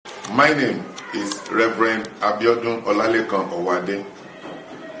My name is Reverend Abiodun Olalekan Owade.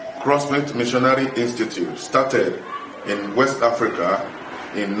 Crossmate Missionary Institute started in West Africa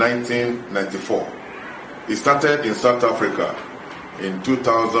in 1994. It started in South Africa in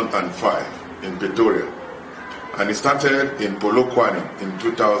 2005 in Pretoria, and it started in Polokwane in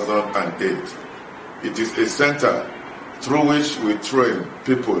 2008. It is a center through which we train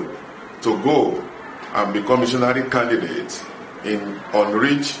people to go and become missionary candidates in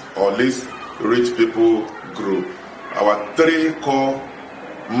unreached or least rich people group. Our 3 core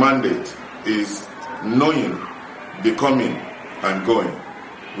mandate is knowing, becoming, and going.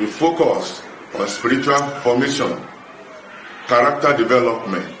 We focus on spiritual formation, character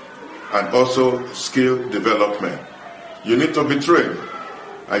development, and also skill development. You need to be trained,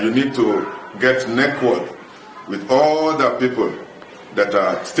 and you need to get network with all the people that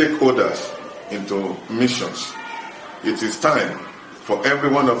are stakeholders into missions. It is time for every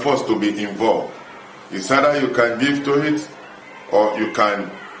one of us to be involved. It's either you can give to it, or you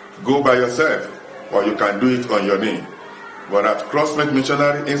can go by yourself, or you can do it on your name. But at Crossmate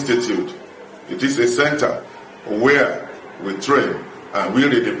Missionary Institute, it is a center where we train and we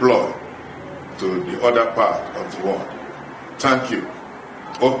redeploy to the other part of the world. Thank you.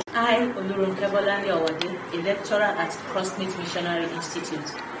 I, Olurunke Bolani Owade, a lecturer at Crossmate Missionary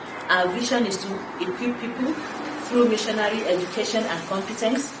Institute. Our vision is to equip people through missionary education and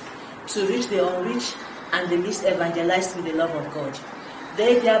competence to reach the unreached and the least evangelized with the love of God.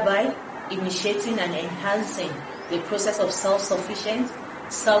 They thereby initiating and enhancing the process of self-sufficient,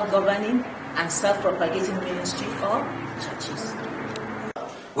 self-governing, and self-propagating ministry for churches.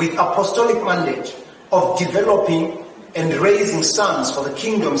 With apostolic mandate of developing and raising sons for the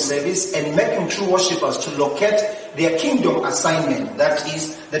kingdom service and making true worshippers to locate their kingdom assignment, that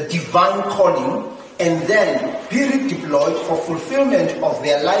is the divine calling, and then be redeployed for fulfillment of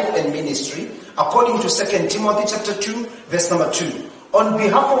their life and ministry, according to 2 Timothy chapter 2, verse number 2. On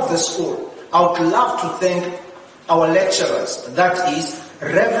behalf of the school, I would love to thank our lecturers, that is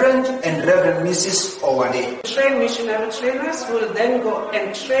Reverend and Reverend Mrs. Owade. Trained missionary trainers will then go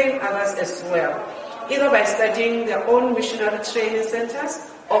and train others as well, either by studying their own missionary training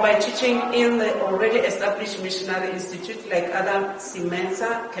centers or by teaching in the already established missionary institute like other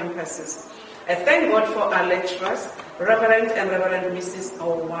Simensa campuses. I thank God for our lecturers, Reverend and Reverend Mrs.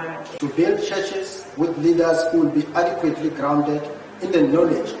 Owade. To build churches with leaders who will be adequately grounded in the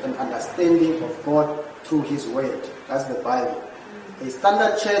knowledge and understanding of God through His Word, that's the Bible. A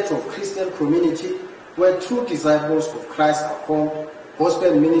standard church of Christian community where true disciples of Christ are formed,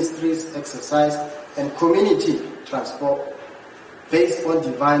 gospel ministries exercised, and community transport based on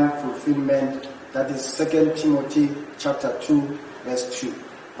divine fulfillment, that is 2 Timothy chapter 2, verse 2.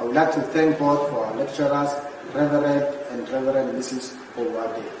 I would like to thank God for our lecturers, Reverend and Reverend Mrs.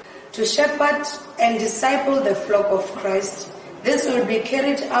 Owade. To shepherd and disciple the flock of Christ, this will be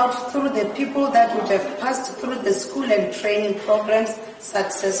carried out through the people that would have passed through the school and training programs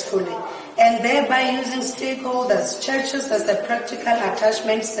successfully, and thereby using stakeholders, churches as a practical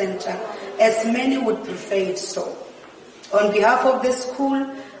attachment center, as many would prefer it so. On behalf of the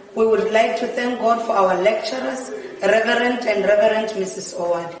school, we would like to thank God for our lecturers, Reverend and Reverend Mrs.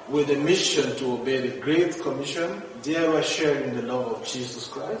 Owade. With a mission to obey the Great Commission, they were sharing the love of Jesus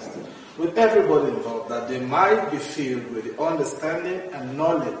Christ with everybody involved, that they might be filled with the understanding and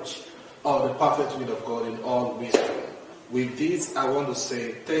knowledge of the perfect will of God in all wisdom. With this, I want to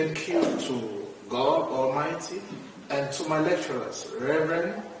say thank you to God Almighty and to my lecturers,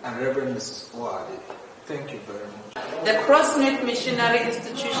 Reverend and Reverend Mrs. Owade. Thank you very much. The Crossmate Missionary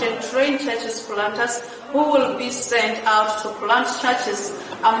Institution train churches planters who will be sent out to plant churches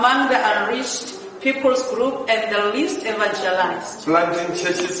among the unreached people's group and the least evangelized. Planting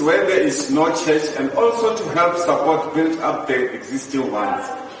churches where there is no church, and also to help support build up the existing ones.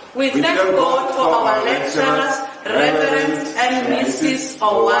 We thank God for our lecturers, Reverend and Mrs.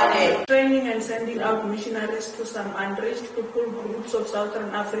 Owade. Training and sending out missionaries to some unreached people groups of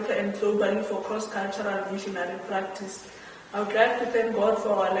Southern Africa and globally for cross-cultural missionary practice. I would like to thank God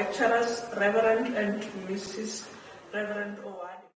for our lecturers, Reverend and Mrs. Reverend Owade.